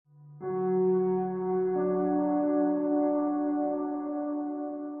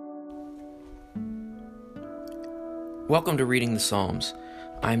Welcome to Reading the Psalms.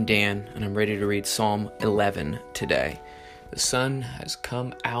 I'm Dan, and I'm ready to read Psalm 11 today. The sun has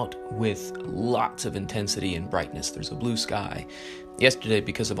come out with lots of intensity and brightness. There's a blue sky. Yesterday,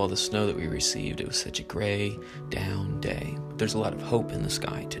 because of all the snow that we received, it was such a gray, down day. But there's a lot of hope in the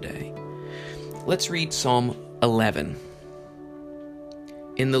sky today. Let's read Psalm 11.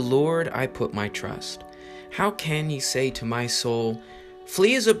 In the Lord I put my trust. How can ye say to my soul,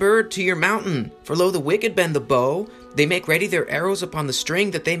 flee as a bird to your mountain? For lo, the wicked bend the bow. They make ready their arrows upon the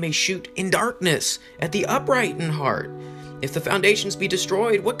string, that they may shoot in darkness at the upright in heart. If the foundations be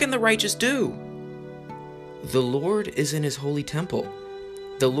destroyed, what can the righteous do? The Lord is in his holy temple.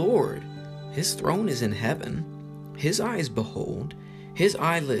 The Lord, his throne is in heaven. His eyes behold, his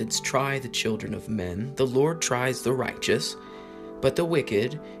eyelids try the children of men. The Lord tries the righteous, but the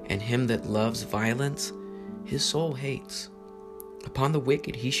wicked and him that loves violence, his soul hates. Upon the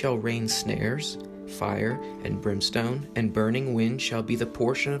wicked he shall rain snares, fire and brimstone, and burning wind shall be the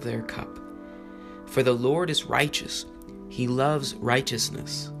portion of their cup. For the Lord is righteous, he loves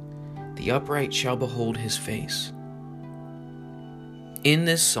righteousness. The upright shall behold his face. In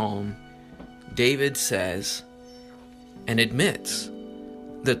this psalm, David says and admits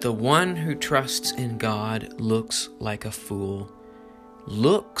that the one who trusts in God looks like a fool,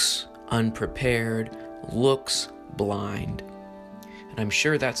 looks unprepared, looks blind. And I'm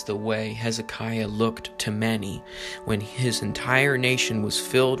sure that's the way Hezekiah looked to many when his entire nation was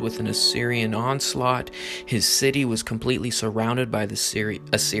filled with an Assyrian onslaught. His city was completely surrounded by the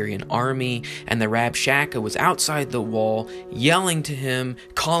Assyrian army, and the Rabshakeh was outside the wall, yelling to him,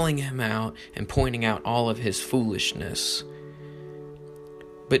 calling him out, and pointing out all of his foolishness.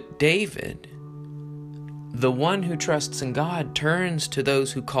 But David, the one who trusts in God, turns to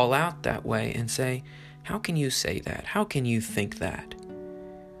those who call out that way and say, how can you say that? How can you think that?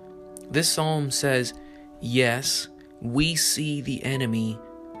 This psalm says, yes, we see the enemy.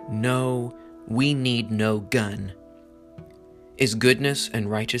 No, we need no gun. Is goodness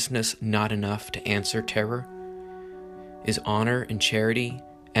and righteousness not enough to answer terror? Is honor and charity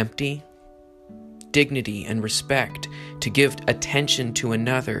empty? Dignity and respect, to give attention to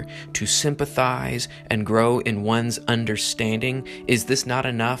another, to sympathize and grow in one's understanding, is this not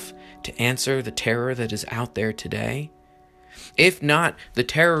enough to answer the terror that is out there today? If not the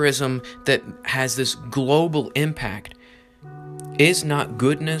terrorism that has this global impact, is not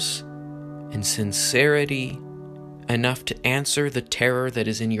goodness and sincerity enough to answer the terror that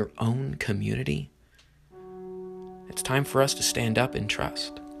is in your own community? It's time for us to stand up and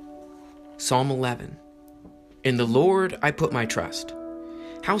trust. Psalm 11. In the Lord I put my trust.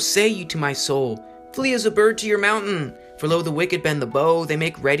 How say you to my soul, flee as a bird to your mountain? For lo, the wicked bend the bow. They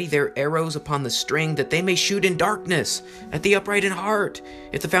make ready their arrows upon the string, that they may shoot in darkness at the upright in heart.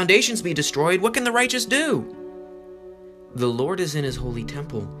 If the foundations be destroyed, what can the righteous do? The Lord is in his holy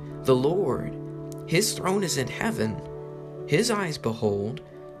temple. The Lord, his throne is in heaven. His eyes behold,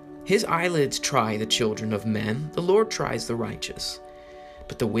 his eyelids try the children of men. The Lord tries the righteous,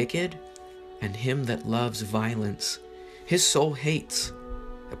 but the wicked and him that loves violence, his soul hates.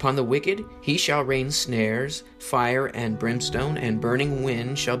 Upon the wicked he shall rain snares, fire and brimstone, and burning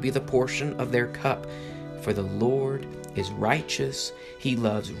wind shall be the portion of their cup. For the Lord is righteous, he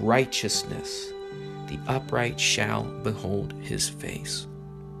loves righteousness. The upright shall behold his face.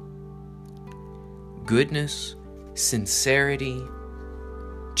 Goodness, sincerity,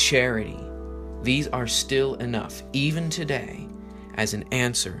 charity, these are still enough, even today, as an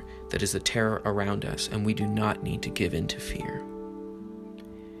answer that is the terror around us, and we do not need to give in to fear.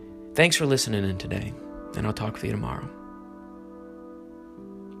 Thanks for listening in today, and I'll talk with you tomorrow.